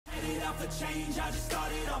out for change, I just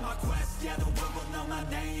started on my quest. Yeah, the world will know my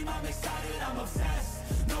name, I'm excited, I'm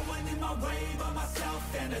obsessed. No one in my way but myself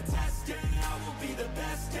and a test. Yeah, I will be the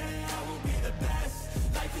best, yeah, I will be the best.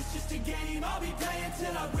 Life is just a game, I'll be playing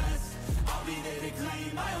till I rest. I'll be there to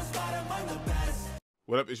claim my own spot among the best.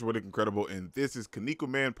 What up, it's your NickIncredible, and this is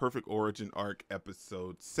Kinnikuman Perfect Origin Arc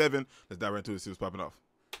Episode 7. Let's dive right into it and see what's popping off.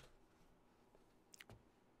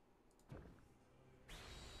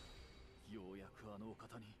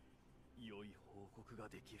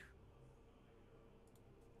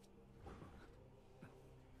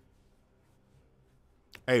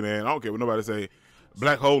 Hey man, I don't care what nobody say.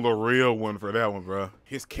 Black Hole a real one for that one, bro.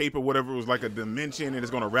 His cape or whatever was like a dimension and it's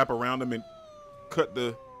gonna wrap around him and cut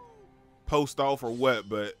the post off or what,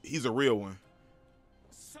 but he's a real one.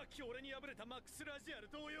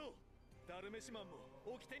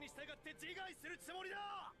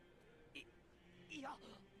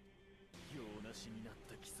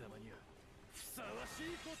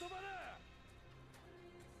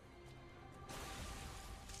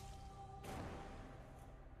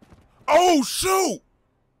 Oh shoot!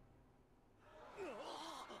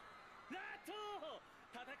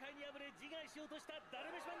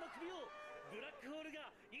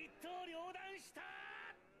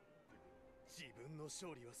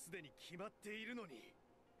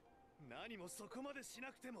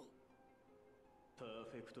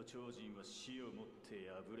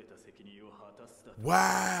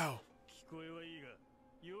 Wow!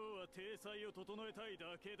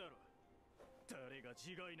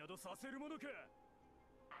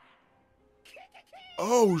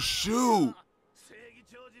 Oh shoot!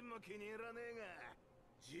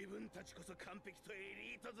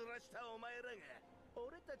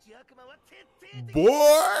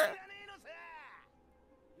 Boy!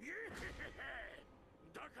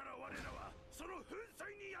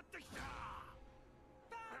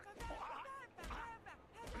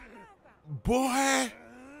 Boy!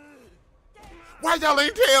 Why y'all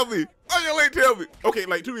ain't tell me? Why y'all ain't tell me? Okay,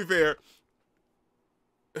 like, to be fair,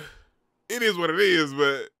 it is what it is,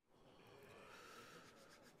 but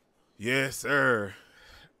yes, sir.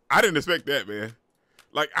 I didn't expect that, man.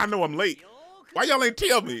 Like, I know I'm late. Why y'all ain't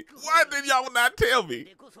tell me? Why did y'all not tell me?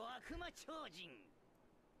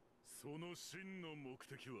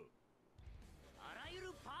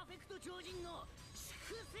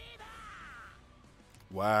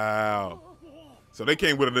 Wow. So they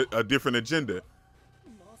came with a different agenda.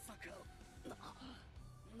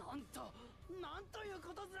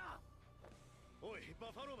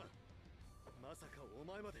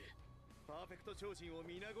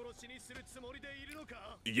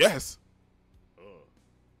 Yes.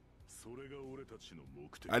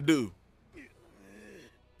 I do.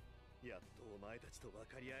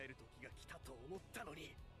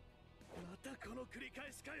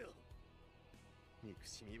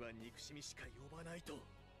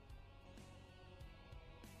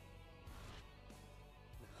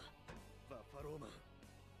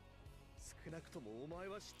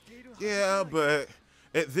 Yeah, but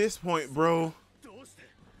at this point, bro,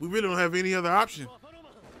 we really don't have any other option.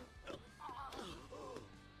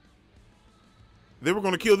 They were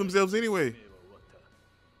going to kill themselves anyway.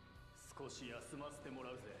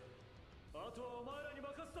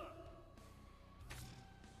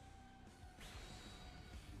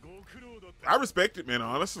 I respect it, man,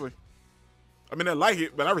 honestly. I mean, I like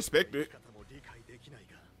it, but I respect it.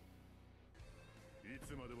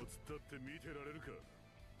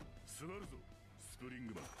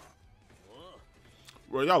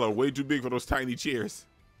 Well, y'all are way too big for those tiny chairs.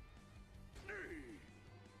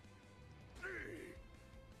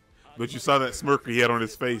 But you saw that smirk he had on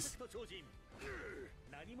his face.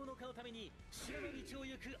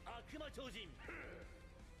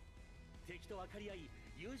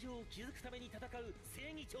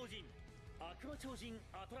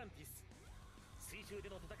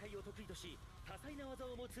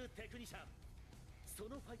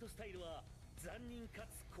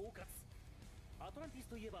 ATLANTIS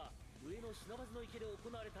といえば上の不忍池で行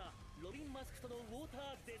われたロビン・マスクとのウォータ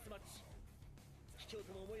ーデスマッチ。卑怯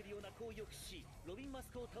とも思えるような行為を駆使しロビン・マス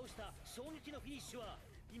クを倒した衝撃のフィニッシュは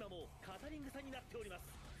今もカタリング差になっております。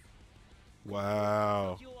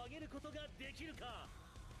Wow.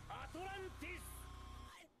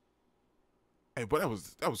 Hey, but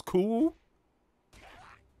that was cool.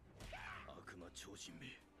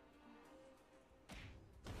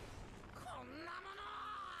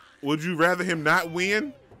 Would you rather him not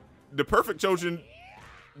win? The perfect Chojin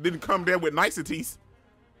didn't come there with niceties.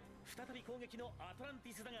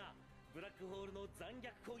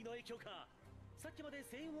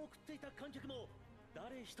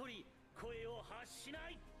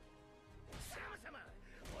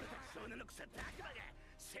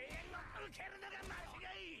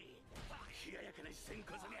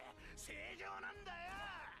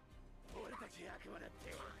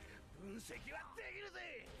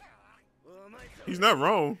 He's not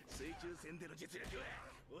wrong.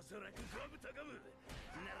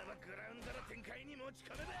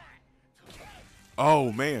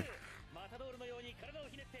 Oh man.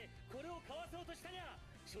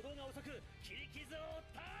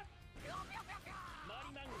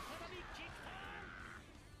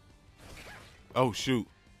 Oh shoot.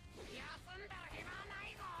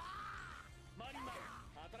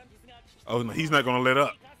 Oh no, he's not gonna let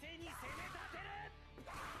up.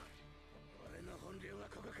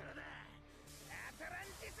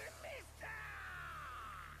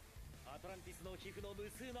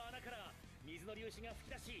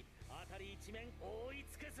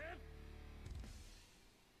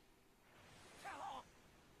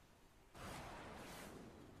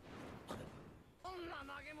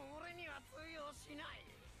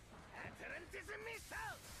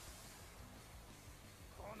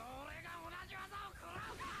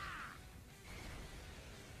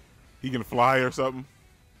 He can fly or something.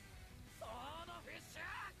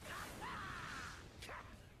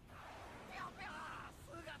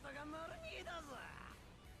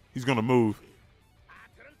 He's gonna move.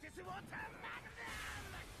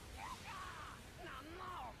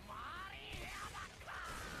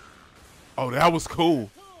 Oh, that was cool.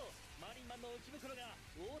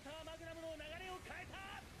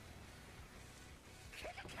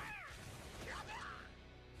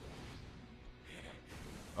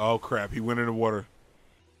 Oh crap, he went in the water.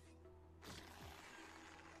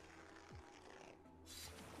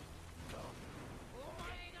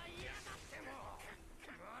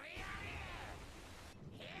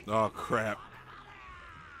 Oh crap.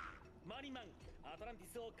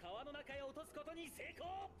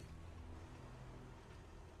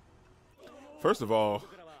 First of all,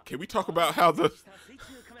 can we talk about how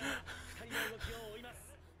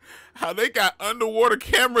they got underwater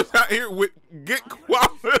cameras out here with good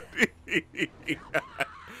quality?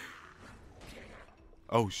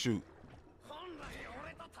 Oh shoot.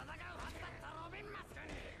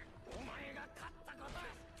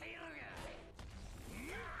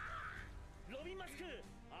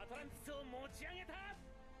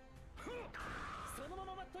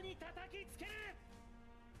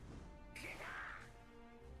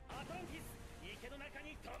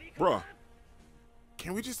 Bruh,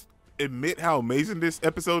 can we just admit how amazing this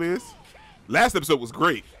episode is? Last episode was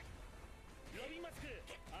great,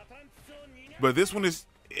 but this one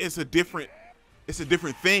it's a different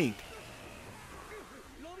thing.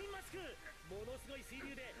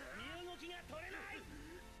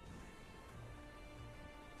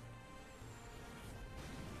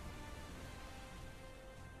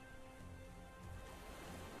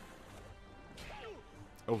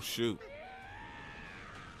 Oh shoot.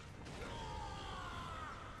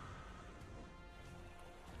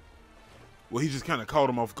 Well, he just kind of caught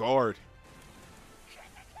him off guard.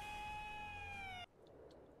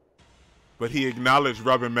 But he acknowledged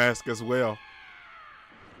Robin Mask as well.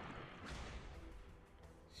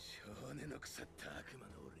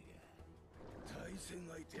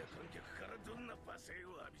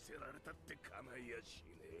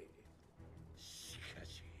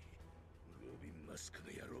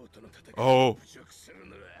 Oh.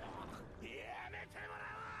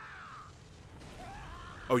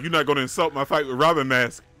 Oh, you're not going to insult my fight with Robin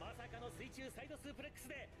Mask.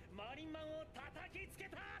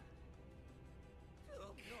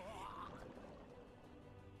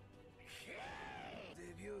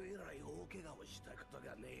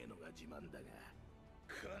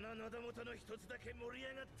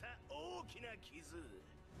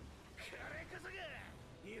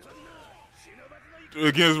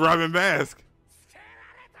 Against Robin Mask.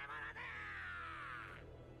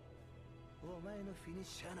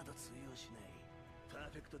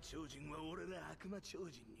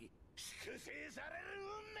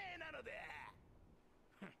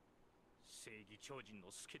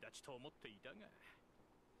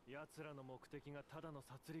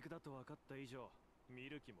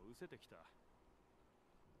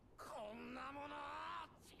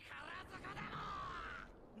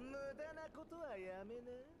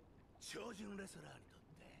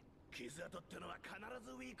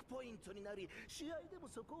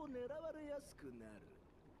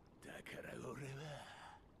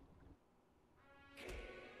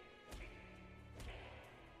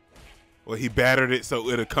 Well, he battered it so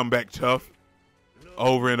it'll come back tough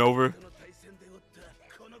over and over.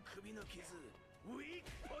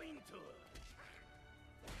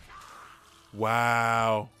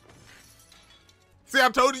 Wow. See, I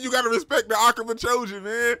told you gotta respect the Akuma Choji,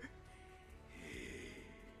 man.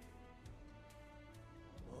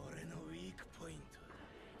 俺のウィークポイント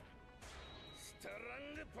ストロ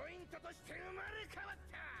ングポイントとして生まれ変わっ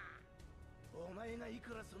たお前がい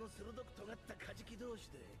くらその鋭く尖ったカジキ同士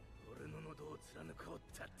で俺の喉を貫こうっ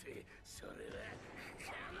たってそれは不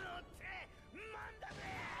可能ってなんだべ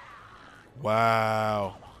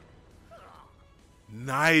Wow.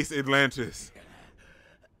 Nice, Atlantis.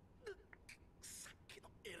 さっきの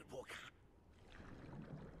エルボーか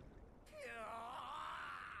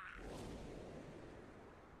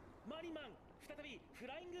マリンマン再びフ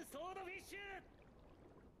ライングソードフィッシュ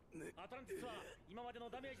アトランティスは今までの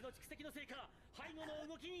ダメージの蓄積のせいか背後の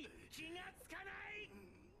動きに気がつかない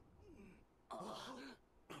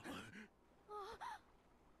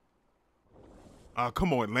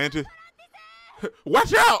Come on, Atlantis.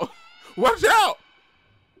 Watch out! Watch out!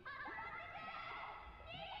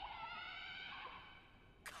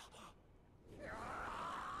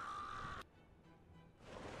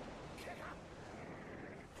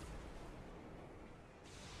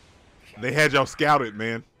 They had y'all scouted,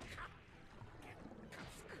 man.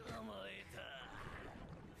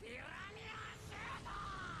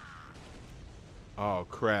 Oh,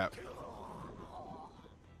 crap.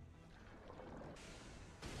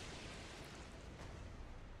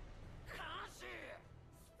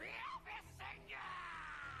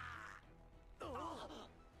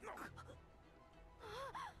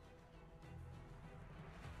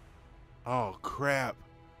 Oh, crap.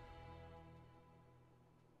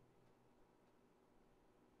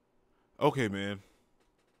 Okay, man.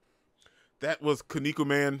 That was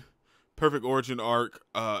Kinnikuman Perfect Origin Arc,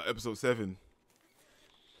 episode 7.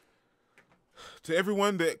 To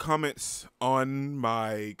everyone that comments on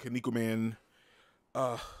my Kinnikuman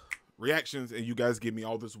reactions and you guys give me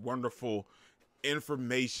all this wonderful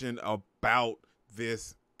information about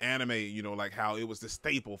this anime, you know, like how it was the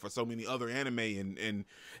staple for so many other anime and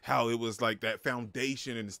how it was like that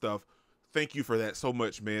foundation and stuff. Thank you for that so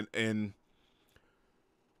much, man. And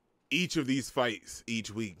each of these fights each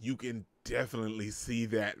week, you can definitely see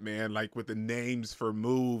that, man, like with the names for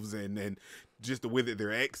moves and just the way that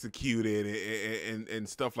they're executed and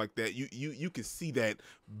stuff like that. You can see that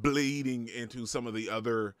bleeding into some of the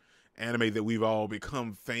other anime that we've all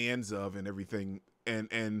become fans of and everything.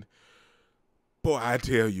 And boy, I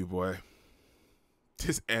tell you, boy,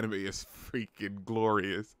 this anime is freaking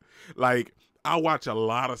glorious. Like, I watch a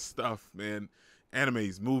lot of stuff, man.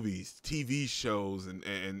 Animes, movies, TV shows,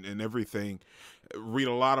 and everything. Read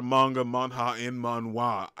a lot of manga, manhwa, and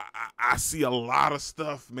manhwa. I see a lot of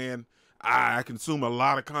stuff, man. I consume a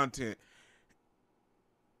lot of content.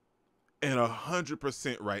 And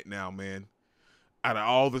 100% right now, man, out of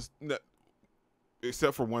all this,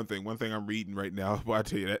 except for one thing I'm reading right now, but I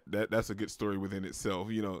tell you, that's a good story within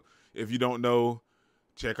itself. You know, if you don't know,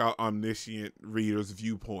 check out Omniscient Reader's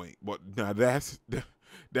Viewpoint. But now that's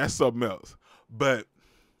something else. But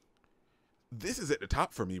this is at the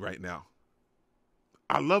top for me right now.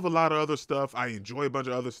 I love a lot of other stuff. I enjoy a bunch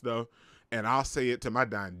of other stuff, and I'll say it to my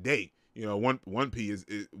dying day. You know, One Piece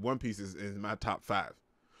is my top 5,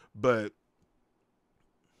 but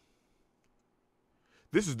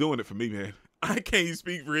this is doing it for me, man. I can't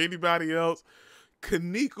speak for anybody else.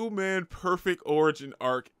 Kinnikuman Perfect Origin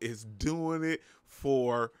Arc is doing it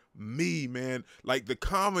for me, man. Like, the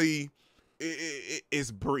comedy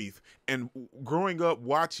is brief, and growing up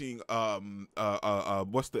watching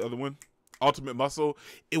what's the other one, Ultimate Muscle,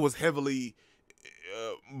 it was heavily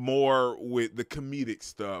more with the comedic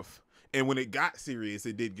stuff, and when it got serious,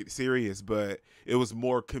 it did get serious, but it was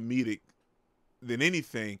more comedic than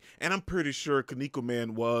anything. And I'm pretty sure Kinnikuman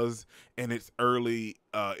was in its early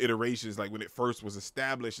iterations, like when it first was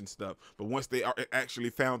established and stuff. But once they actually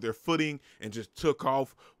found their footing and just took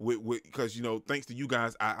off with because, you know, thanks to you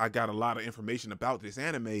guys, I got a lot of information about this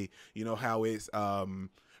anime, you know, how it's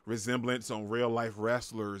resemblance on real life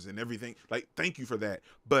wrestlers and everything. Like, thank you for that.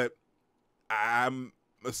 But I'm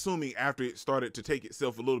assuming after it started to take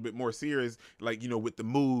itself a little bit more serious, like, you know, with the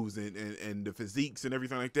moves and the physiques and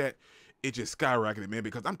everything like that, it just skyrocketed, man,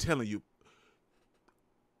 because I'm telling you,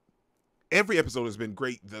 every episode has been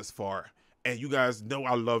great thus far. And you guys know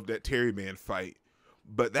I love that Terry Man fight.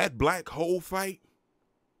 But that black hole fight,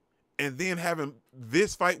 and then having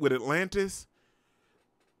this fight with Atlantis,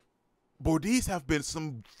 boy, these have been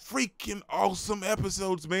some freaking awesome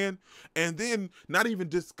episodes, man. And then not even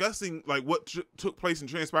discussing like what took place and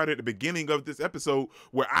transpired at the beginning of this episode,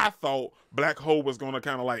 where I thought Black Hole was going to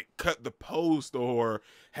kind of like cut the post or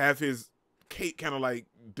have his cape kind of like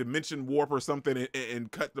dimension warp or something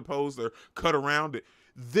and cut the post or cut around it.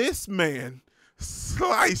 This man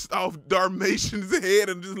sliced off Dalmatian's head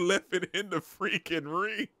and just left it in the freaking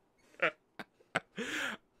ring.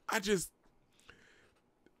 I just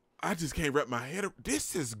can't wrap my head up.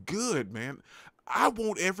 This is good, man. I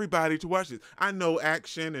want everybody to watch this. I know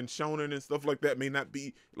action and shonen and stuff like that may not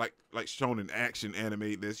be like shonen action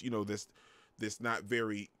anime. This not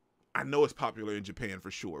very. I know it's popular in Japan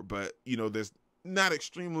for sure, but this not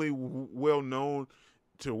extremely well known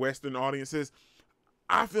to Western audiences.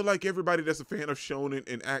 I feel like everybody that's a fan of shonen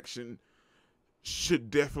and action should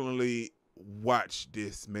definitely watch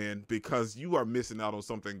this, man, because you are missing out on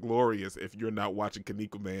something glorious if you're not watching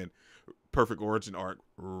Kinnikuman Perfect Origin Arc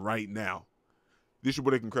right now. This is your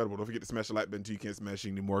boy NickIncredible. Don't forget to smash the like button so you can't smash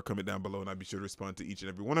any more. Comment down below and I'll be sure to respond to each and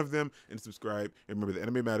every one of them and subscribe. And remember that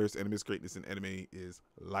anime matters, anime is greatness, and anime is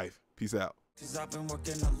life. Peace out. Cause I've been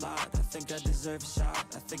working a lot, I think I deserve a shot,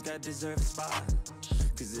 I think I deserve a spot.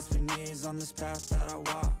 Cause it's been years on this path that I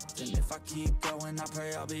walked, and if I keep going I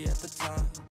pray I'll be at the top.